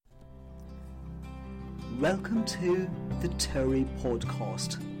Welcome to the Tory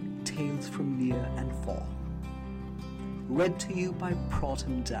Podcast, Tales from Near and Far. Read to you by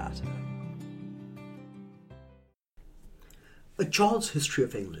Proton Data. A Child's History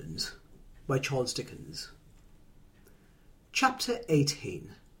of England by Charles Dickens. Chapter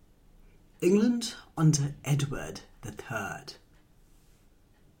 18. England under Edward III.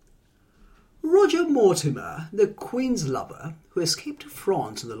 Roger Mortimer, the Queen's lover, who escaped to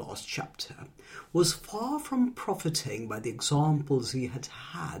France in the last chapter, was far from profiting by the examples he had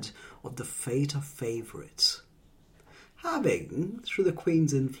had of the fate of favourites. Having, through the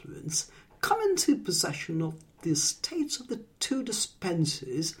Queen's influence, come into possession of the estates of the two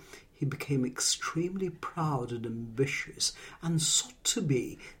Despensers, he became extremely proud and ambitious and sought to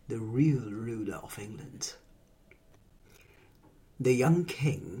be the real ruler of England. The young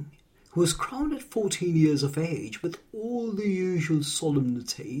king, who was crowned at 14 years of age with all the usual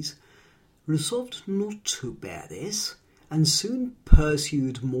solemnities, resolved not to bear this, and soon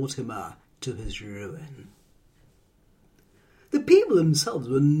pursued Mortimer to his ruin. The people themselves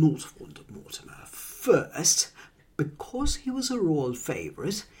were not fond of Mortimer. First, because he was a royal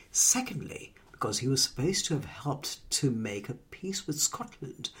favourite. Secondly, because he was supposed to have helped to make a peace with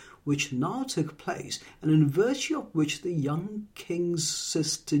Scotland, which now took place, and in virtue of which the young king's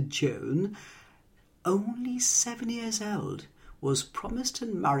sister Joan, only 7 years old, was promised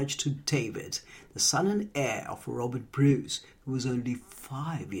in marriage to David, the son and heir of Robert Bruce, who was only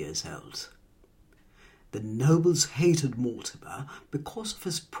 5 years old. The nobles hated Mortimer because of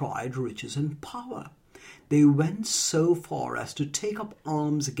his pride, riches and power. They went so far as to take up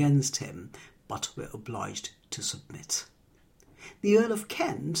arms against him, but were obliged to submit. The Earl of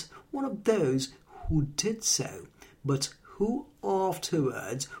Kent, one of those who did so, but who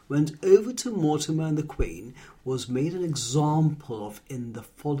afterwards went over to Mortimer and the Queen, was made an example of in the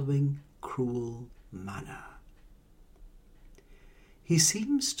following cruel manner. He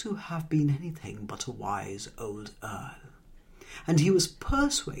seems to have been anything but a wise old earl, and he was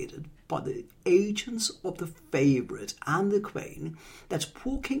persuaded by the agents of the favourite and the Queen that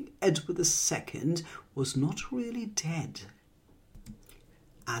poor King Edward II was not really dead,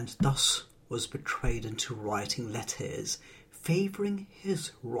 and thus was betrayed into writing letters favouring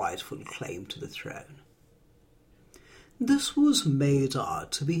his rightful claim to the throne. This was made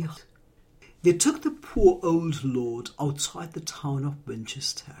out to be. They took the poor old lord outside the town of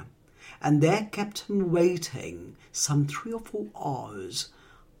Winchester, and there kept him waiting some 3 or 4 hours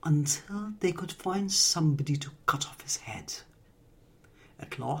until they could find somebody to cut off his head.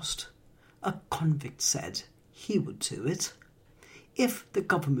 At last, a convict said he would do it, if the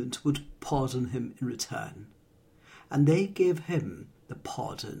government would pardon him in return, and they gave him the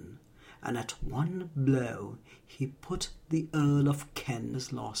pardon, and at one blow he put the Earl of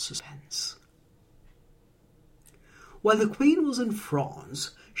Kent's last suspense. While the Queen was in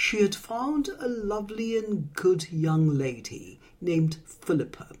France, she had found a lovely and good young lady named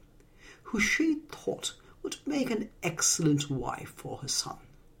Philippa, who she thought would make an excellent wife for her son.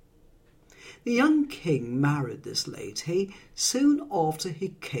 The young king married this lady soon after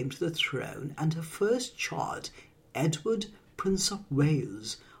he came to the throne, and her first child, Edward, Prince of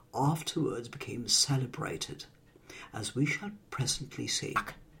Wales, afterwards became celebrated, as we shall presently see.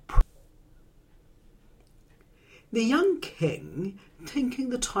 The young king, thinking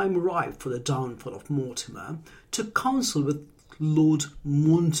the time ripe for the downfall of Mortimer, took counsel with Lord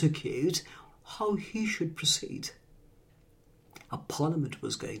Montacute how he should proceed. A parliament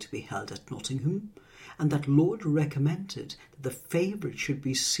was going to be held at Nottingham, and that lord recommended that the favourite should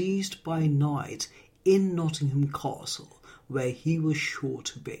be seized by night in Nottingham Castle, where he was sure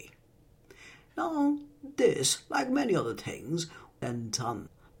to be. Now, this, like many other things, was then done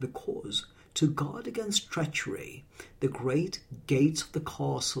because, to guard against treachery, the great gates of the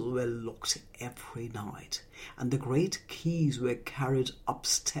castle were locked every night, and the great keys were carried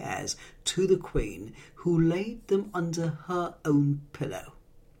upstairs to the Queen, who laid them under her own pillow.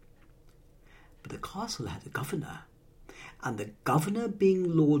 But the castle had a governor, and the governor,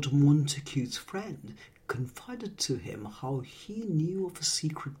 being Lord Montacute's friend, confided to him how he knew of a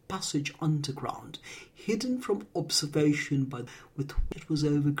secret passage underground, hidden from observation with which it was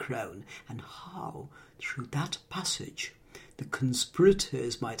overgrown, and how, through that passage, the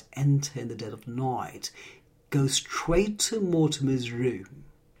conspirators might enter in the dead of night, go straight to Mortimer's room.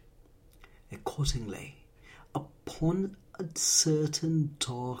 Accordingly, upon a certain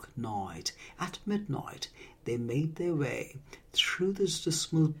dark night, at midnight, they made their way through this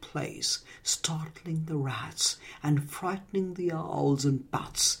dismal place, startling the rats and frightening the owls and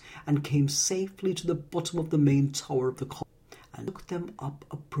bats, and came safely to the bottom of the main tower of the castle, and took them up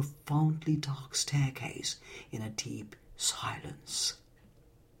a profoundly dark staircase in a deep silence.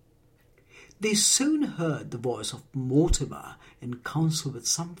 They soon heard the voice of Mortimer in council with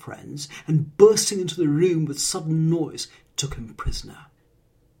some friends, and bursting into the room with sudden noise, took him prisoner.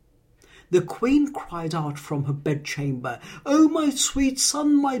 The Queen cried out from her bedchamber, "Oh, my sweet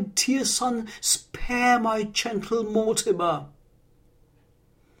son, my dear son, spare my gentle Mortimer!"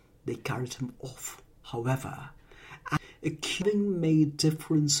 They carried him off, however, having made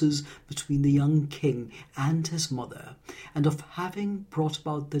differences between the young king and his mother, and of having brought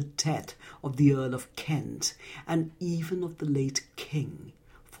about the death of the Earl of Kent, and even of the late king.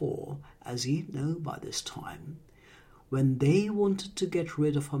 For, as ye know by this time, when they wanted to get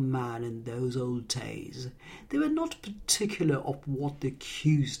rid of a man in those old days, they were not particular of what they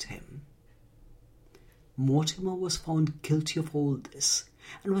accused him. Mortimer was found guilty of all this,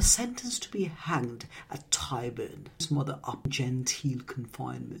 and was sentenced to be hanged at Tyburn, his mother up genteel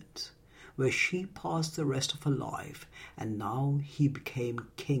confinement, where she passed the rest of her life, and now he became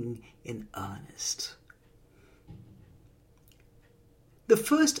king in earnest. The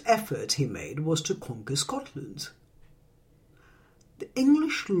first effort he made was to conquer Scotland. The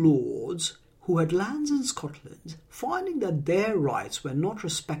English lords who had lands in Scotland, finding that their rights were not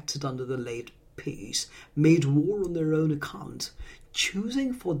respected under the late peace, made war on their own account,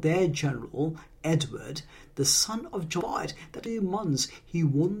 choosing for their general Edward, the son of John, that in months he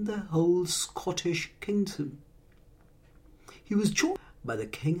won the whole Scottish kingdom. He was joined by the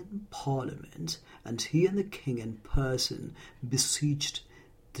king in Parliament, and he and the king in person besieged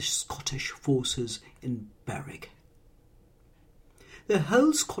the Scottish forces in Berwick. The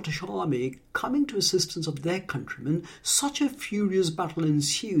whole Scottish army coming to assistance of their countrymen, such a furious battle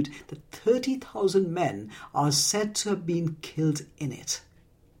ensued that 30,000 men are said to have been killed in it.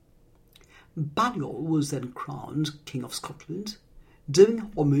 Balliol was then crowned King of Scotland, doing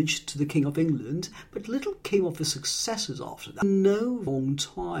homage to the King of England, but little came of his successors after that. No long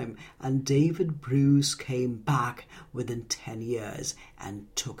time, and David Bruce came back within 10 years and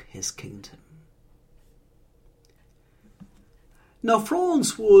took his kingdom. Now,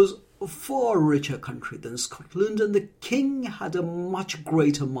 France was a far richer country than Scotland, and the king had a much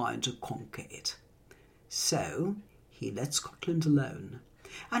greater mind to conquer it. So he let Scotland alone,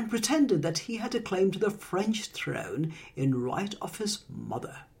 and pretended that he had a claim to the French throne in right of his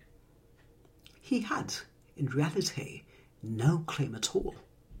mother. He had, in reality, no claim at all.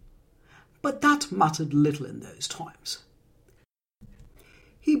 But that mattered little in those times.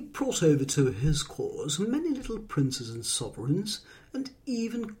 He brought over to his cause many little princes and sovereigns, and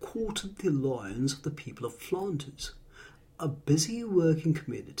even courted the alliance of the people of Flanders, a busy working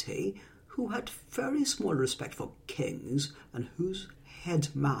community who had very small respect for kings and whose head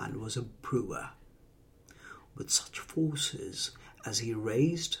man was a brewer. With such forces as he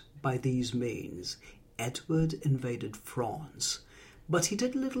raised by these means, Edward invaded France, but he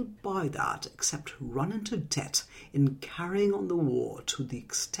did little by that except run into debt in carrying on the war to the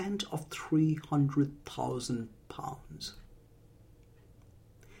extent of £300,000.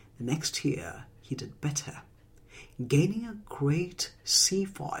 The next year he did better, gaining a great sea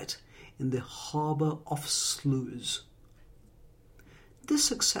fight in the harbour of Sluys. This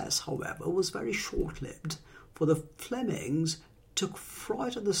success, however, was very short-lived, for the Flemings took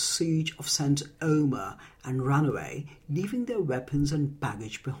fright at the siege of St. Omer and ran away, leaving their weapons and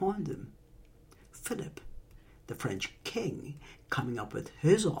baggage behind them. Philip, the French king, coming up with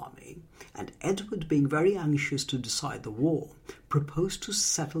his army, and Edward being very anxious to decide the war, proposed to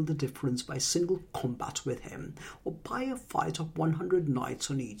settle the difference by single combat with him, or by a fight of 100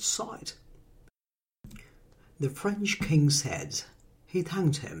 knights on each side. The French king said he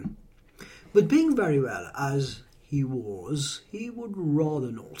thanked him, but being very well as he was, he would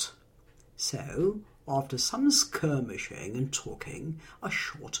rather not. So, after some skirmishing and talking, a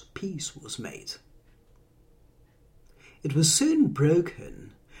short peace was made. It was soon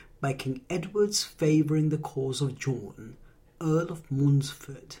broken by King Edward's favouring the cause of John, Earl of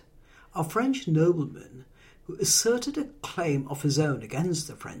Montfort, a French nobleman who asserted a claim of his own against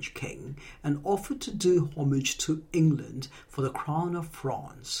the French king and offered to do homage to England for the crown of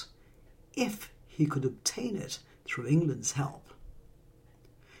France, if he could obtain it through England's help.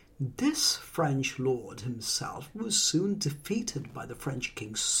 This French lord himself was soon defeated by the French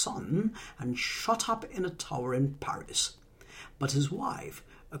king's son and shut up in a tower in Paris. But his wife,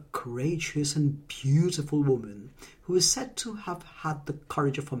 a courageous and beautiful woman, who is said to have had the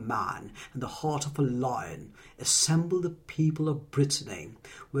courage of a man and the heart of a lion, assembled the people of Brittany,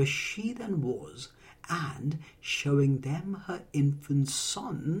 where she then was, and, showing them her infant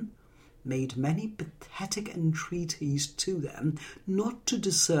son, made many pathetic entreaties to them not to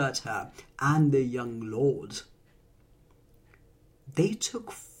desert her and their young lord. They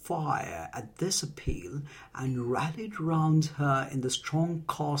took fire at this appeal and rallied round her in the strong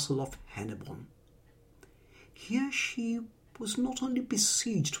castle of Hennebon. Here she was not only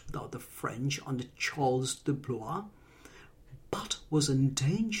besieged without the French under Charles de Blois, but was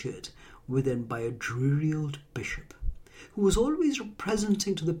endangered within by a dreary old bishop, who was always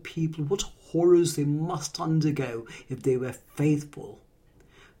representing to the people what horrors they must undergo if they were faithful,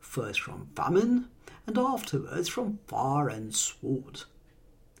 first from famine, and afterwards from fire and sword.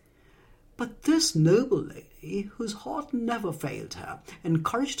 But this noble lady, whose heart never failed her,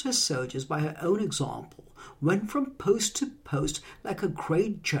 encouraged her soldiers by her own example, went from post to post like a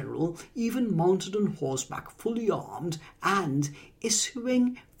great general, even mounted on horseback, fully armed, and,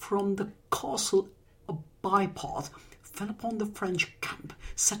 issuing from the castle a bypath, fell upon the French camp,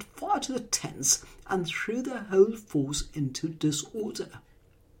 set fire to the tents, and threw their whole force into disorder.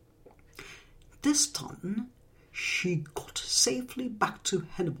 This done, she got safely back to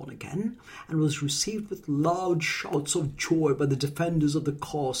Hennebon again, and was received with loud shouts of joy by the defenders of the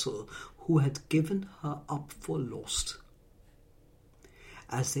castle, who had given her up for lost.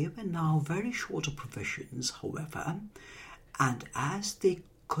 As they were now very short of provisions, however, and as they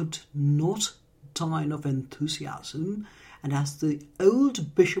could not dine of enthusiasm, and as the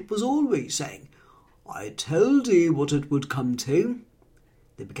old bishop was always saying, "I told ye what it would come to,"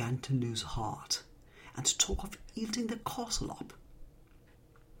 they began to lose heart, and to talk of yielding the castle up.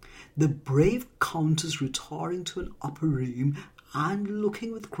 The brave countess, retiring to an upper room, and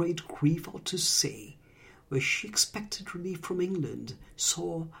looking with great grief out to sea, where she expected relief from England,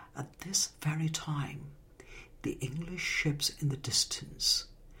 saw at this very time the English ships in the distance,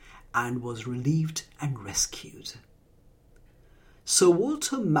 and was relieved and rescued. Sir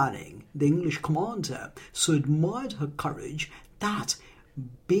Walter Manning, the English commander, so admired her courage that,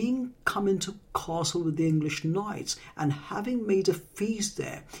 being come into castle with the English knights, and having made a feast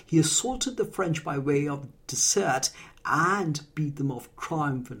there, he assaulted the French by way of dessert, and beat them off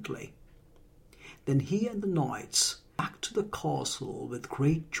triumphantly. Then he and the knights back to the castle with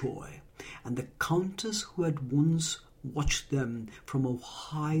great joy, and the countess, who had once watched them from a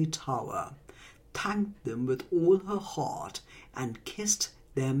high tower, thanked them with all her heart, and kissed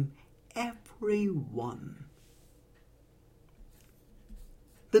them every one.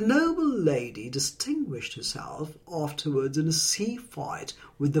 The noble lady distinguished herself afterwards in a sea fight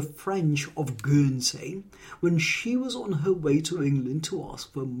with the French of Guernsey, when she was on her way to England to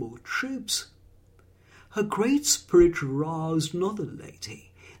ask for more troops. Her great spirit roused another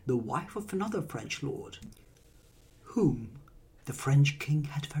lady, the wife of another French lord, whom the French king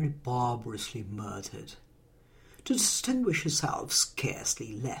had very barbarously murdered, to distinguish herself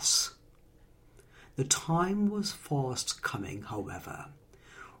scarcely less. The time was fast coming, however,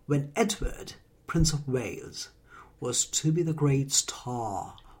 when Edward, Prince of Wales, was to be the great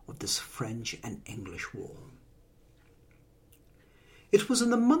star of this French and English war. It was in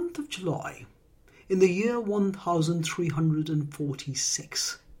the month of July, in the year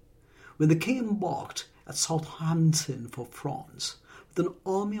 1346, when the king embarked at Southampton for France, with an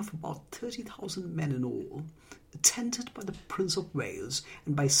army of about 30,000 men in all, attended by the Prince of Wales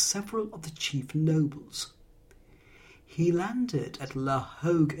and by several of the chief nobles. He landed at La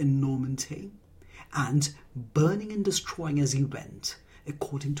Hogue in Normandy, and, burning and destroying as he went,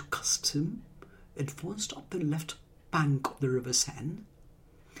 according to custom, advanced up the left bank of the river Seine,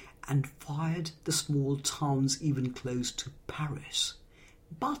 and fired the small towns even close to Paris.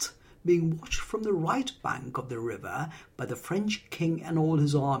 But, being watched from the right bank of the river by the French king and all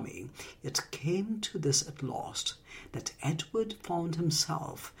his army, it came to this at last, that Edward found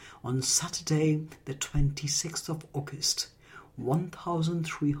himself on Saturday the 26th of August,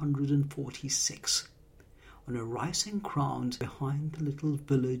 1346, on a rising ground behind the little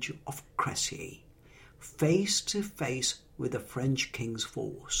village of Crécy, face to face with the French king's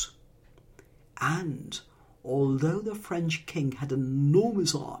force. And, although the French king had an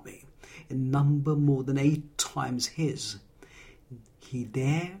enormous army, in number more than 8 times his, he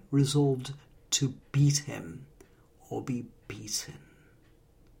there resolved to beat him or be beaten.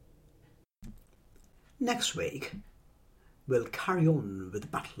 Next week, we'll carry on with the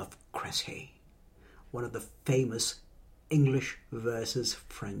Battle of Crécy, one of the famous English versus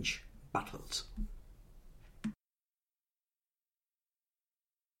French battles.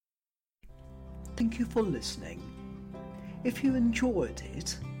 Thank you for listening. If you enjoyed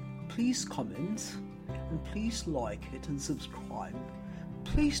it, please comment, and please like it and subscribe.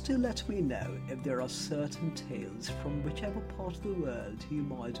 Please do let me know if there are certain tales from whichever part of the world you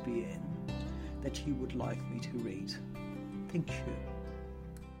might be in. that you would like me to read. Thank you.